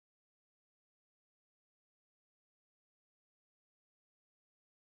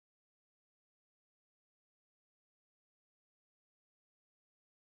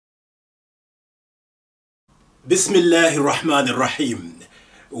Bismillahirrahmanirrahim.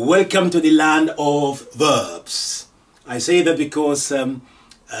 Welcome to the land of verbs. I say that because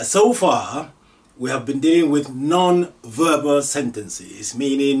so far we have been dealing with non-verbal sentences,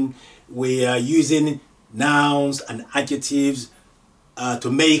 meaning we are using nouns and adjectives to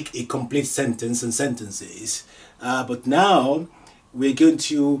make a complete sentence and sentences. But now we're going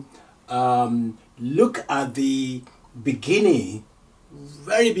to look at the beginning,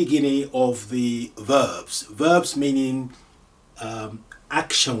 very beginning of the verbs. Verbs meaning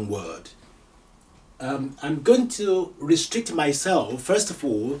action word. I'm going to restrict myself first of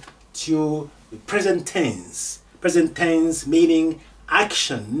all to the present tense. Present tense meaning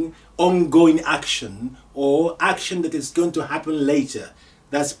action, ongoing action, or action that is going to happen later.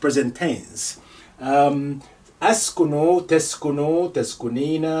 That's present tense. Askuno, teskuno,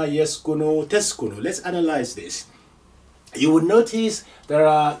 teskunina, yeskuno, teskuno. Let's analyze this. You will notice there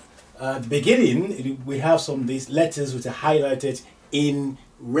are at the beginning we have some of these letters which are highlighted in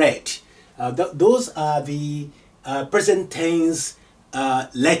red. Those are the present tense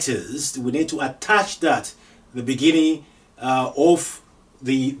letters. We need to attach that at the beginning of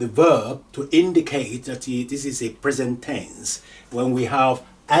the verb to indicate that this is a present tense. When we have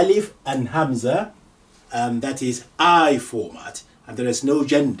alif and hamza, that is I format, and there is no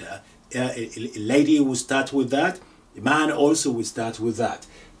gender. A lady will start with that. The man also will start with that.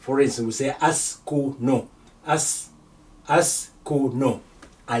 For instance, we say askuno, askuno.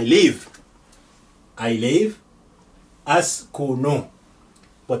 I live, askuno.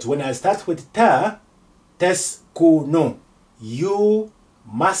 But when I start with ta, teskuno, you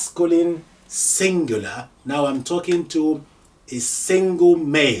masculine singular. Now I'm talking to a single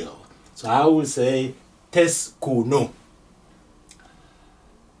male, so I will say teskuno.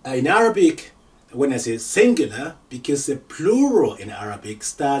 In Arabic, when I say singular, because the plural in Arabic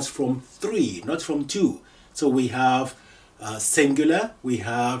starts from 3, not from 2. So we have singular, we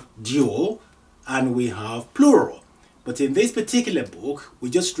have dual, and we have plural. But in this particular book, we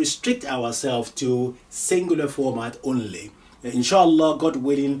just restrict ourselves to singular format only. Inshallah, God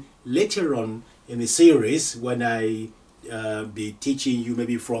willing, later on in the series, when I be teaching you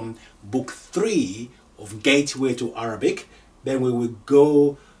maybe from book 3 of Gateway to Arabic, then we will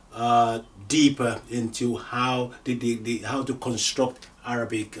go deeper into how how to construct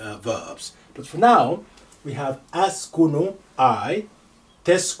Arabic verbs. But for now, we have askuno, I,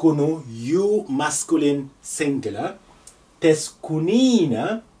 teskuno, you masculine singular,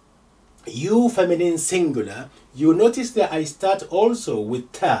 teskunina, you feminine singular. You notice that I start also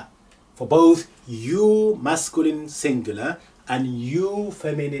with ta for both you masculine singular and you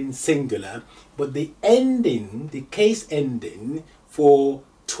feminine singular, but the ending, the case ending for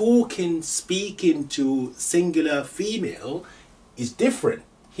talking, speaking to singular female is different.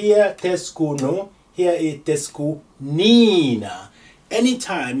 Here teskuno, here is teskunina.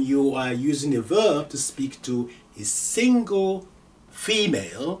 Anytime you are using a verb to speak to a single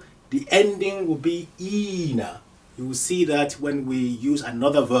female, the ending will be ina. You will see that when we use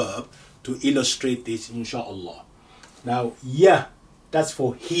another verb to illustrate this, inshallah. Now, yeah, that's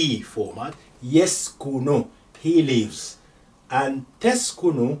for he format. Yeskuno, he lives. And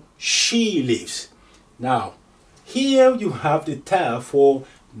teskuno, she lives. Now, here you have the ta for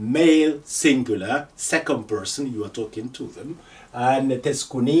male singular, second person, you are talking to them. And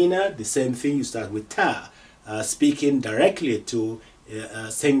teskunina, the same thing, you start with ta, speaking directly to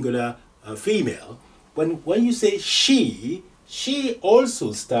a singular female. When you say she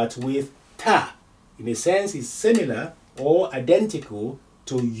also starts with ta. In a sense, it's similar or identical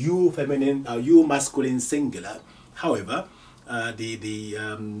to you feminine, you masculine singular. However,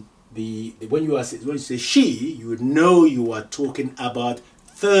 when you say she, you know you are talking about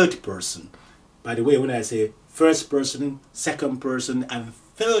third person. By the way, when I say first person, second person, and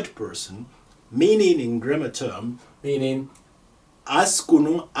third person, meaning in grammar term, meaning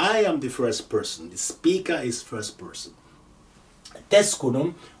askuno, I am the first person. The speaker is first person.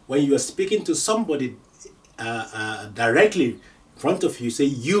 Teskuno, when you are speaking to somebody directly in front of you, say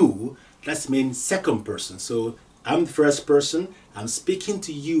you, that means second person. So I'm the first person, I'm speaking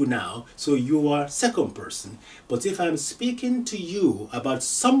to you now, so you are second person. But if I'm speaking to you about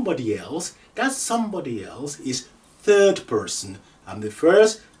somebody else, that somebody else is third person. I'm the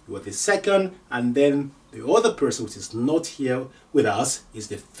first, you are the second, and then the other person, which is not here with us, is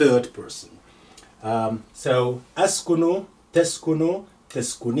the third person. So askuno, teskuno,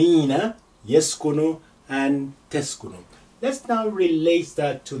 teskunina, yeskuno, and teskuno. Let's now relate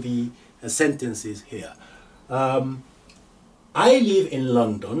that to the sentences here. I live in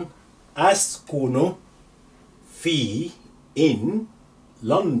London. Askuno fi in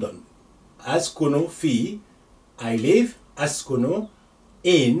London. Askuno fi I live أسكن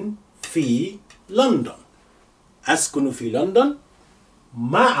in في London. أسكن في London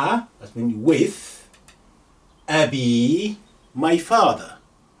مع, that means with, أبي, my father,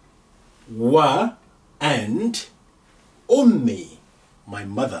 و and أمي, my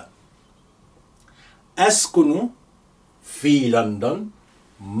mother. أسكن في London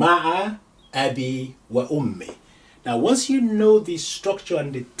مع أبي وأمي. Now once you know the structure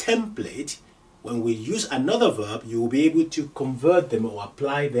and the template, when we use another verb, you will be able to convert them or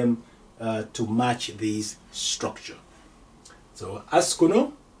apply them to match this structure. So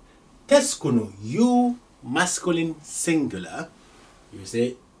أسكن, تسكن, you masculine singular, you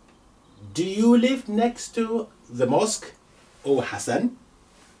say, do you live next to the mosque, O Hassan?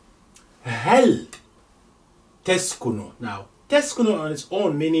 هل تسكن. Now تسكن on its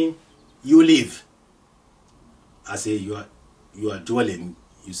own meaning you live. I say you are dwelling,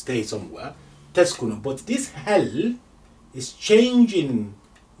 you stay somewhere. تسكن. But this هل is changing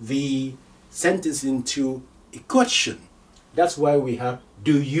the sentence into a question. That's why we have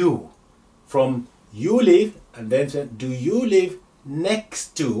do you, from you live, and then say, do you live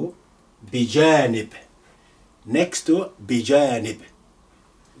next to بجانب, next to بجانب,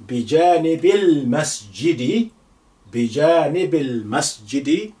 بجانب المسجد, بجانب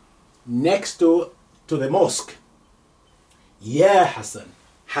المسجد, next to the mosque. يا حسن,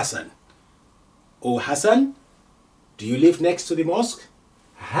 Hassan, oh Hassan, do you live next to the mosque?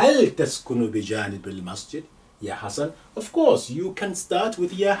 هل تسكن بجانب المسجد يا حسن? Of course, you can start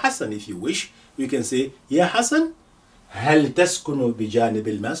with يا حسن if you wish. You can say يا حسن هل تسكن بجانب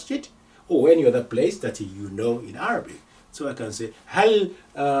المسجد, or any other place that you know in Arabic. So I can say هل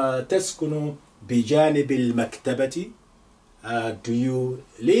تسكن بجانب المكتبة? Do you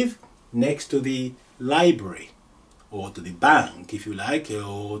live next to the library or to the bank if you like,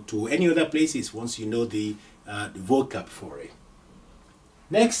 or to any other places once you know the vocab for it.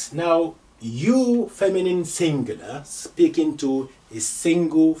 Next, now you feminine singular speaking to a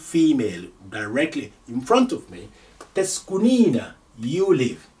single female directly in front of me. تسكنين, you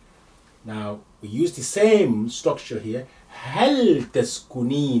live. Now we use the same structure here. هل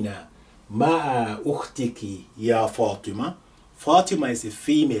تسكنين مع أختك يا فاطمة? Fatima is a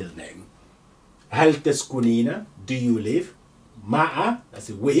female name. هل تسكنين, do you live, مع, that's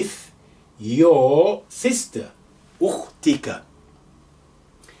with, your sister, أختك,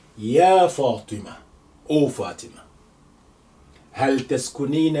 يا فاطمة, O Fatima. هل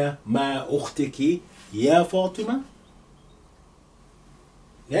تسكنين مع أختك يا فاطمة?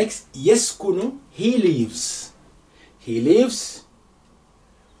 Next, يسكن, he lives. He lives.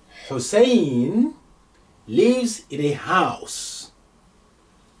 Hussein lives in a house.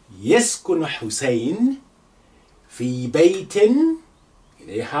 يسكن حسين في بيت, in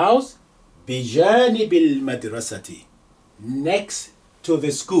a house, بجانب المدرسة, next to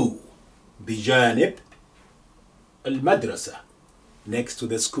the school. بجانب المدرسة, next to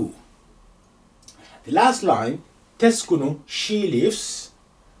the school. The last line, تسكن, she lives.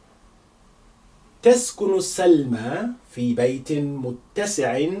 تسكن سلمى في بيت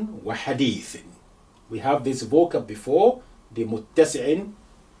متسع وحديث. We have this vocab before, the متسع,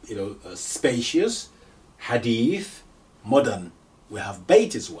 spacious, hadith, modern. We have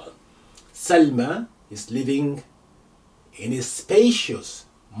bait as well. Salma is living in a spacious,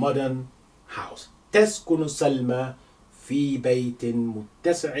 modern house. تسكن سلمى في بيت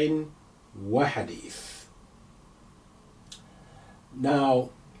متسع وحديث. Now,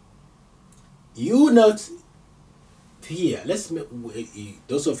 you note here,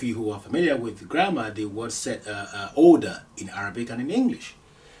 those of you who are familiar with grammar, the word set order in Arabic and in English.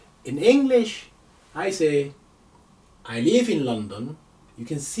 In English, I say, I live in London. You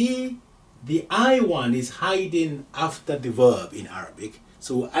can see the I1 is hiding after the verb in Arabic.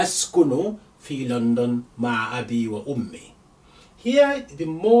 So, أسكن في لندن مع أبي وأمي. Here,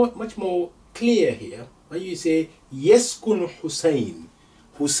 much more clear here, when you say, يسكن حسين.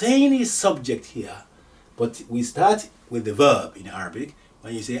 Hussein is subject here, but we start with the verb in Arabic.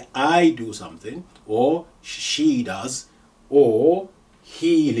 When you say I do something, or she does, or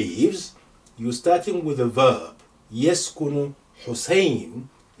he lives, you're starting with the verb. يسكن Hussein.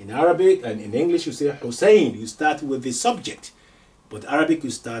 In Arabic and in English you say Hussein, you start with the subject. But Arabic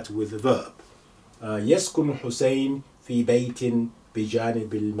you start with the verb. يسكن حسين في بيت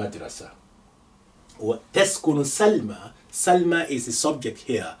بجانب المدرسة. وتسكن سلمى. Salma is the subject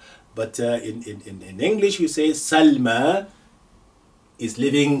here, but in English we say Salma is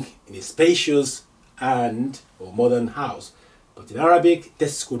living in a spacious or modern house. But in Arabic,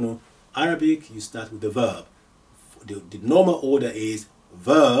 تسكن, Arabic you start with the verb. The normal order is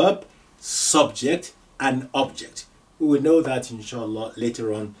verb, subject, and object. We will know that inshallah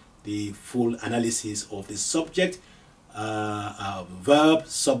later on, the full analysis of the subject, verb,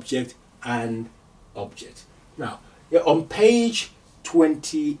 subject and object. Now, on page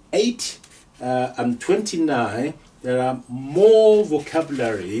 28 and 29, there are more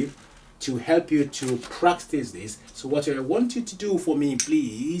vocabulary to help you to practice this. So what I want you to do for me,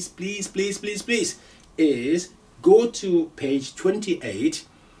 please, is go to page 28,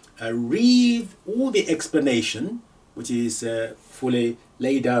 read all the explanation, which is fully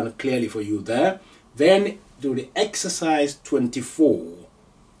laid down clearly for you there. Then do the exercise 24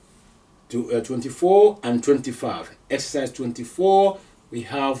 and 25. Exercise 24, we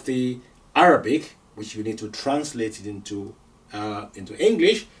have the Arabic, which you need to translate it into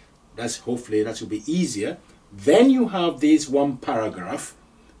English. Hopefully that will be easier. Then you have this one paragraph.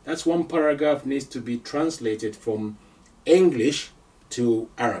 That's one paragraph needs to be translated from English to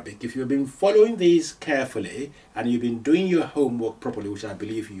Arabic. If you've been following these carefully and you've been doing your homework properly, which I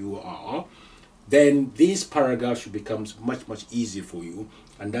believe you are, then this paragraph should become much easier for you.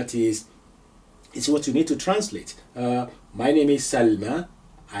 And that is, it's what you need to translate. My name is Salma.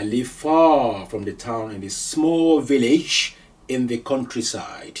 I live far from the town in a small village in the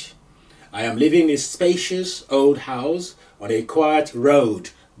countryside. I am living in a spacious old house on a quiet road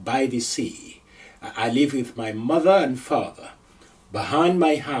by the sea. I live with my mother and father. Behind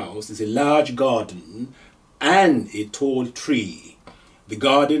my house is a large garden and a tall tree. The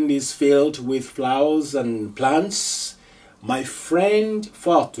garden is filled with flowers and plants. My friend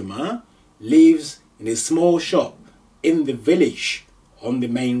Fatima lives in a small shop in the village on the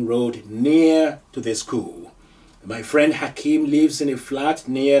main road near to the school. My friend Hakim lives in a flat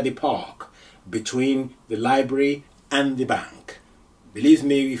near the park between the library and the bank. Believe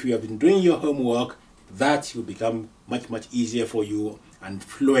me, if you have been doing your homework, that will become much easier for you and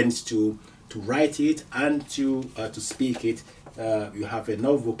fluent to write it and to speak it. You have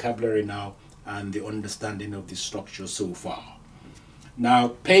enough vocabulary now and the understanding of the structure so far.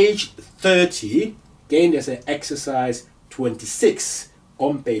 Now, page 30, again, there's an exercise 26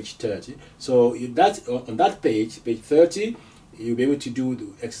 on page 30. So on that page 30, you'll be able to do the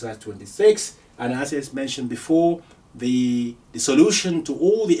exercise 26. And as I mentioned before, the solution to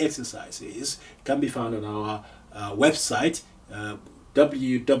all the exercises can be found on our website,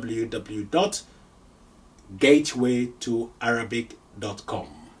 www.gatewaytoarabic.com.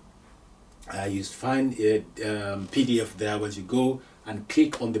 You find a PDF there when you go and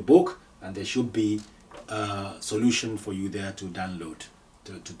click on the book, and there should be a solution for you there to download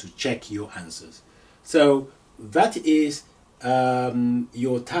to check your answers. So that is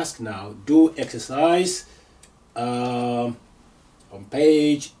your task now. Do exercise on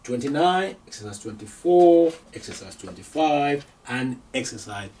page 29, exercise 24, exercise 25 and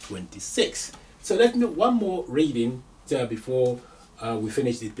exercise 26. So let me one more reading before we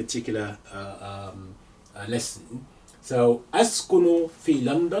finish this particular lesson. So أسكن في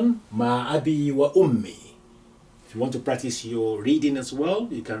لندن مع أبي وأمي. If you want to practice your reading as well,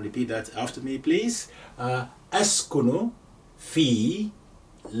 you can repeat that after me, please. أسكن في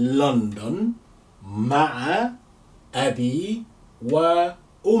لندن مع أبي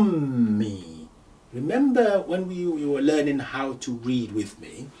وأمي. Remember when we were learning how to read with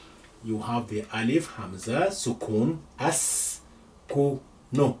me, you have the alif, hamza, sukun, as, ku,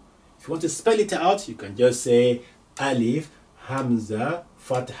 no. If you want to spell it out, you can just say alif, hamza,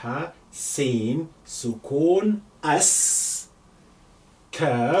 fatha, sin, sukun, as,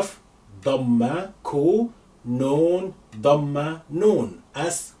 kaf, dhamma, ku, nun, dhamma, nun,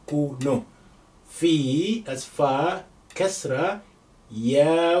 as, ku, no. Fi, as fa, kasra,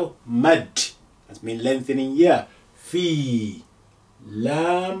 ya, mad. That means lengthening ya. Fi,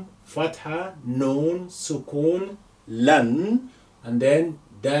 lam, fatha, nun, sukun, lan, and then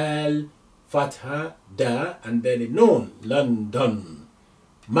dal, fatha, da, and then a nun, London.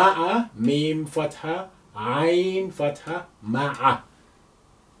 Ma'a, mim, fatha, ain, fatha, ma'a.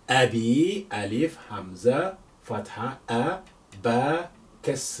 Abi, alif, hamza, fatha, a, ba,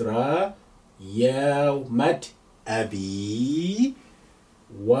 kasra, ya, mad, abi.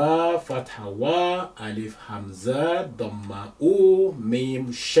 Wa, fatha, wa, alif, hamza, dhamma, u,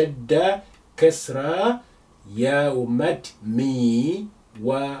 mim, shadda, kasra, ya, mad, mi,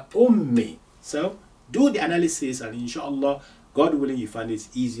 wa, ummi. So do the analysis, and inshallah, God willing, you find it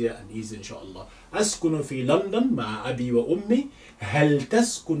easier and easier inshallah. أسكن في لندن مع أبي وأمي. هل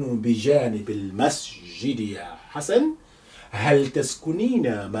تسكن بجانب المسجد يا حسن؟ هل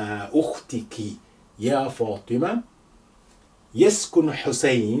تسكنين مع أختك يا فاطمة؟ يسكن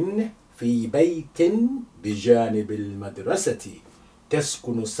حسين في بيت بجانب المدرسة.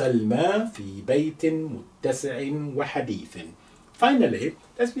 تسكن سلمى في بيت متسع وحديث. Finally,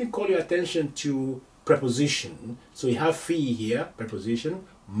 let me call your attention to preposition. So we have في here, preposition.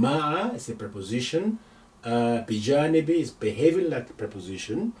 مع is a preposition. بجانبي is behaving like a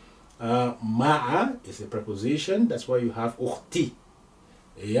preposition. مع is a preposition. That's why you have أختي.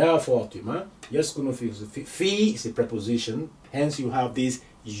 يا فاطمة يسكن في is a preposition. Hence you have this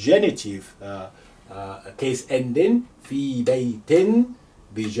genitive case ending في بيت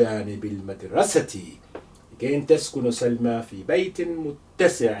بجانب المدرسة. Again, تسكن سلمى في بيت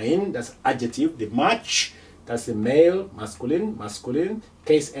متسع. That's adjective. The much, that's the male, masculine.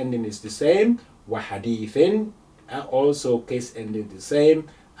 Case ending is the same. وحديث, also case ending the same.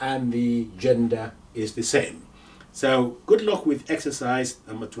 And the gender is the same. So good luck with exercise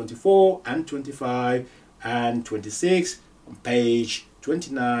number 24 and 25 and 26 on page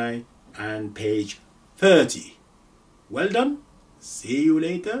 29 and page 30. Well done. See you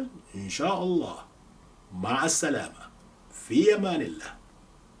later. Inshallah. مع السلامة. في أمان الله.